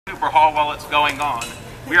Superhaul while it's going on.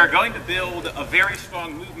 We are going to build a very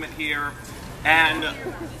strong movement here, and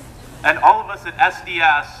all of us at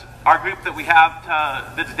SDS, our group that we have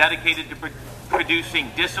that's dedicated to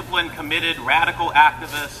producing disciplined, committed, radical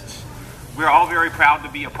activists, we're all very proud to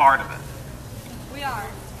be a part of it. We are.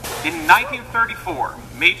 In 1934,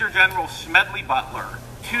 Major General Smedley Butler,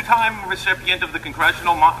 two-time recipient of the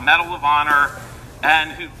Congressional Medal of Honor,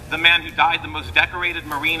 and the man who died the most decorated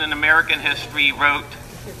Marine in American history, wrote,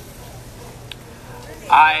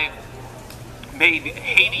 "I made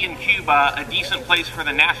Haiti and Cuba a decent place for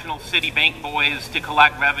the national city bank boys to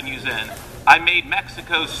collect revenues in. I made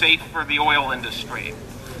Mexico safe for the oil industry.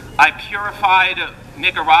 I purified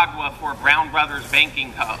Nicaragua for Brown Brothers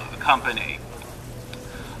Banking Company.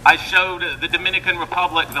 I showed the Dominican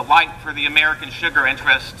Republic the light for the American sugar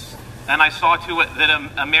interests, and I saw to it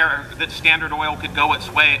that Standard Oil could go its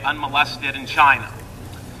way unmolested in China.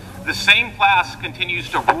 The same class continues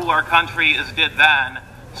to rule our country as did then,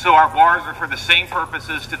 so our wars are for the same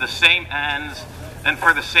purposes, to the same ends, and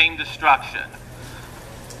for the same destruction.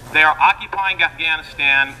 They are occupying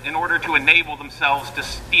Afghanistan in order to enable themselves to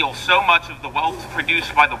steal so much of the wealth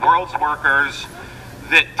produced by the world's workers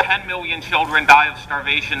that 10 million children die of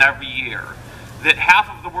starvation every year, that half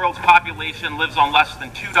of the world's population lives on less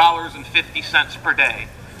than $2.50 per day,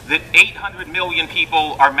 that 800 million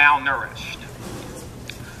people are malnourished.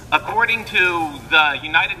 According to the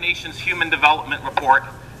United Nations Human Development Report,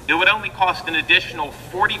 it would only cost an additional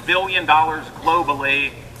 $40 billion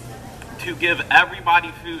globally to give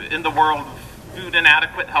everybody in the world food and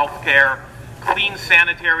adequate health care, clean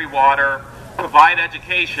sanitary water, provide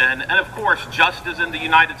education, and of course, just as in the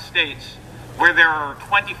United States, where there are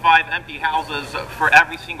 25 empty houses for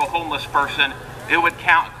every single homeless person, it would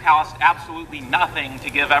cost absolutely nothing to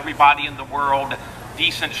give everybody in the world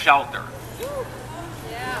decent shelter.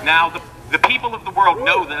 Yeah. Now, the people of the world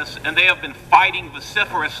know this, and they have been fighting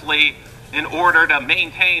vociferously in order to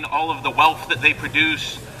maintain all of the wealth that they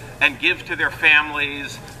produce and give to their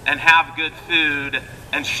families and have good food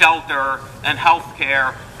and shelter and health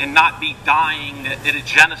care and not be dying at a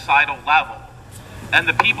genocidal level. And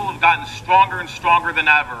the people have gotten stronger and stronger than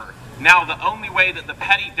ever. Now the only way that the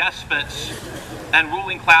petty despots and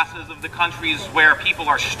ruling classes of the countries where people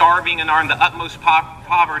are starving and are in the utmost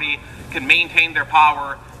poverty can maintain their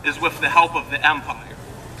power is with the help of the empire.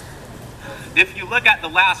 If you look at the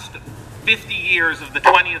last 50 years of the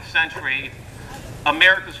 20th century,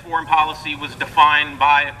 America's foreign policy was defined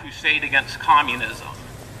by a crusade against communism.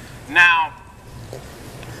 Now,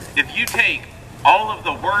 if you take all of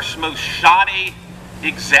the worst, most shoddy,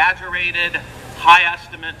 exaggerated, high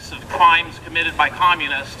estimates of crimes committed by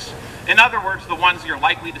communists, in other words, the ones you're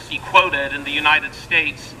likely to see quoted in the United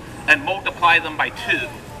States, and multiply them by 2,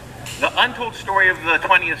 the untold story of the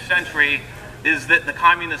 20th century is that the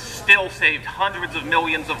communists still saved hundreds of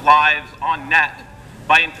millions of lives on net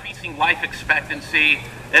by increasing life expectancy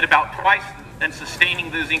at about twice, and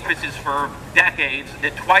sustaining those increases for decades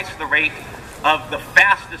at twice the rate of the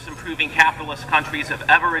fastest improving capitalist countries have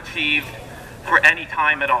ever achieved for any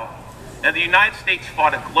time at all. And the United States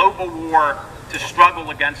fought a global war to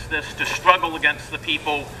struggle against this, to struggle against the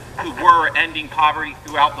people who were ending poverty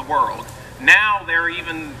throughout the world. Now they're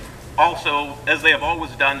even also, as they have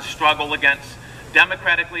always done, struggle against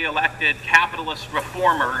democratically elected capitalist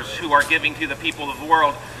reformers who are giving to the people of the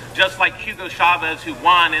world, just like Hugo Chavez, who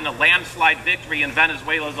won in a landslide victory in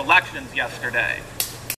Venezuela's elections yesterday.